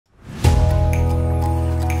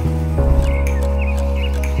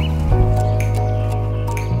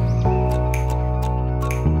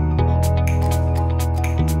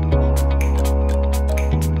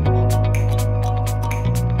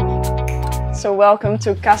So welcome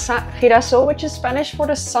to Casa Girasol, which is Spanish for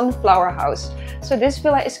the sunflower house. So this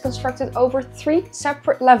villa is constructed over 3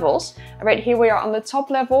 separate levels. Right here we are on the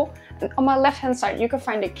top level, and on my left hand side you can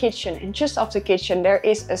find the kitchen, and just off the kitchen there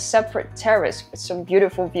is a separate terrace with some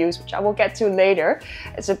beautiful views, which I will get to later.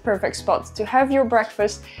 It's a perfect spot to have your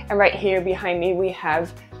breakfast, and right here behind me we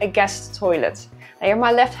have a guest toilet. Now here on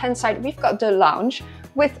my left hand side we've got the lounge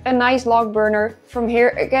with a nice log burner. From here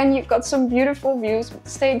again you've got some beautiful views,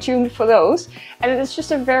 stay tuned for those. And it is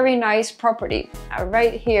just a very nice property.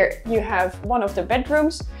 Right here you have one of the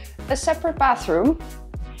bedrooms, a separate bathroom,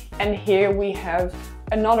 and here we have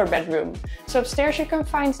another bedroom. So upstairs you can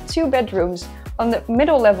find 2 bedrooms. On the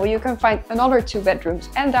middle level you can find another 2 bedrooms,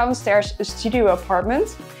 and downstairs a studio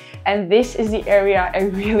apartment. And this is the area I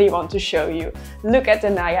really want to show you. Look at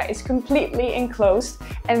the Naya, it's completely enclosed,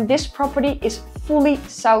 and this property is fully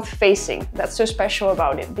south facing. That's so special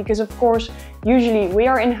about it, because of course usually we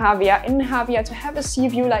are in Havia. In Havia, to have a sea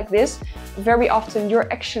view like this, very often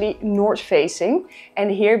you're actually north facing,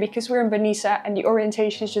 and here, because we're in Benissa and the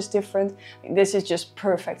orientation is just different, this is just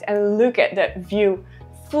perfect. And look at that view,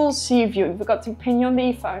 full sea view. We've got the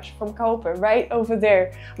Calpe Ifach from Calpe right over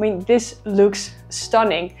there. I mean, this looks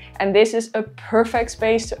stunning, and this is a perfect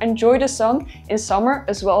space to enjoy the sun in summer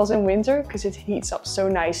as well as in winter, because it heats up so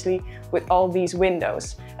nicely with all these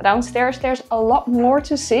windows. Downstairs there's a lot more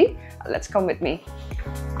to see. Let's come with me.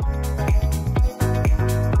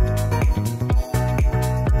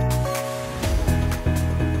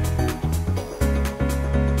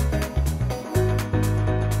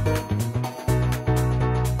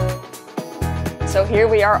 So here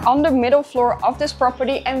we are on the middle floor of this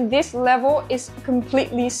property, and this level is a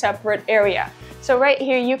completely separate area. So right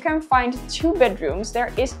here you can find 2 bedrooms,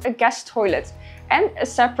 there is a guest toilet and a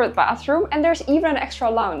separate bathroom, and there's even an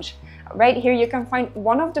extra lounge. Right here you can find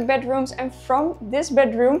one of the bedrooms, and from this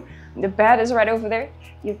bedroom, the bed is right over there,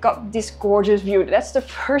 you've got this gorgeous view. That's the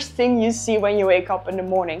first thing you see when you wake up in the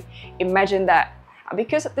morning. Imagine that.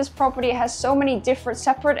 Because this property has so many different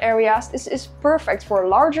separate areas, this is perfect for a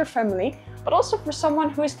larger family, but also for someone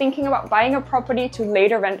who is thinking about buying a property to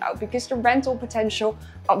later rent out, because the rental potential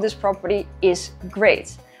of this property is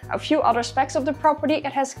great. A few other specs of the property: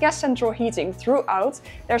 it has gas central heating throughout,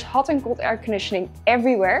 there's hot and cold air conditioning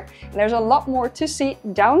everywhere, and there's a lot more to see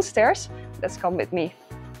downstairs. Let's come with me.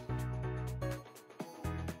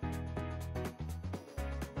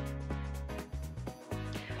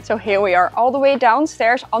 So here we are all the way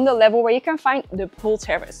downstairs on the level where you can find the pool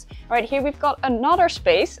terrace. Right here we've got another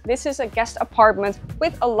space. This is a guest apartment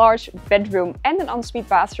with a large bedroom and an ensuite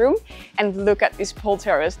bathroom. And look at this pool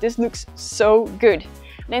terrace. This looks so good.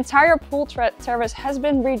 The entire pool terrace has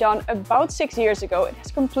been redone about 6 years ago. It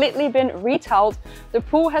has completely been retiled. The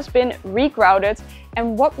pool has been regrouted.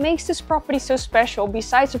 And what makes this property so special,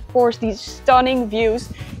 besides of course these stunning views,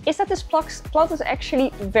 is that this plot is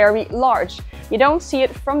actually very large. You don't see it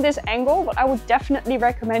from this angle, but I would definitely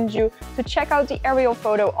recommend you to check out the aerial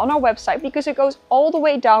photo on our website, because it goes all the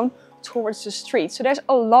way down towards the street. So there's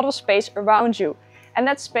a lot of space around you. And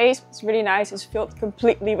that space, it's really nice, is filled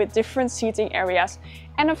completely with different seating areas.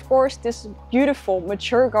 And of course this beautiful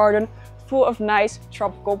mature garden full of nice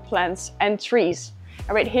tropical plants and trees.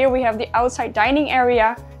 And right here we have the outside dining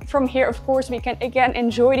area. From here of course we can again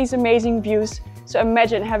enjoy these amazing views. So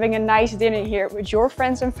imagine having a nice dinner here with your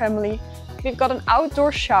friends and family. We've got an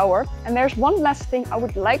outdoor shower, and there's one last thing I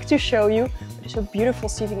would like to show you. There's a beautiful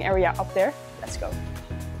seating area up there. Let's go.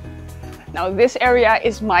 Now this area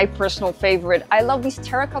is my personal favorite. I love these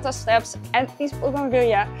terracotta steps and these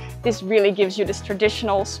bougainvillea. This really gives you this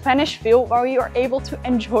traditional Spanish feel, where you are able to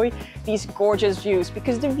enjoy these gorgeous views,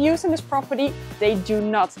 because the views in this property, they do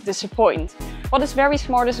not disappoint. What is very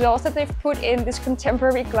smart as well is that they've put in this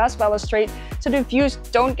contemporary glass balustrade so the views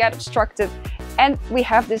don't get obstructed, and we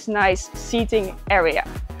have this nice seating area.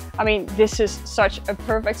 I mean, this is such a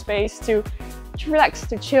perfect space to relax,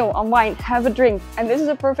 to chill, unwind, have a drink. And this is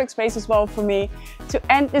a perfect space as well for me to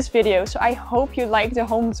end this video. So I hope you liked the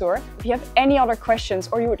home tour. If you have any other questions,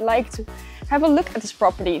 or you would like to have a look at this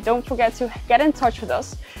property, don't forget to get in touch with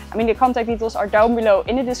us. I mean, the contact details are down below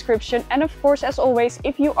in the description. And of course, as always,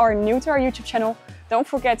 if you are new to our YouTube channel, don't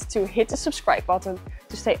forget to hit the subscribe button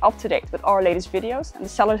to stay up to date with our latest videos. And the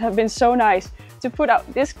sellers have been so nice to put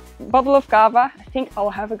out this bottle of cava. I think I'll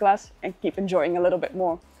have a glass and keep enjoying a little bit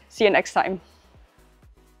more. See you next time.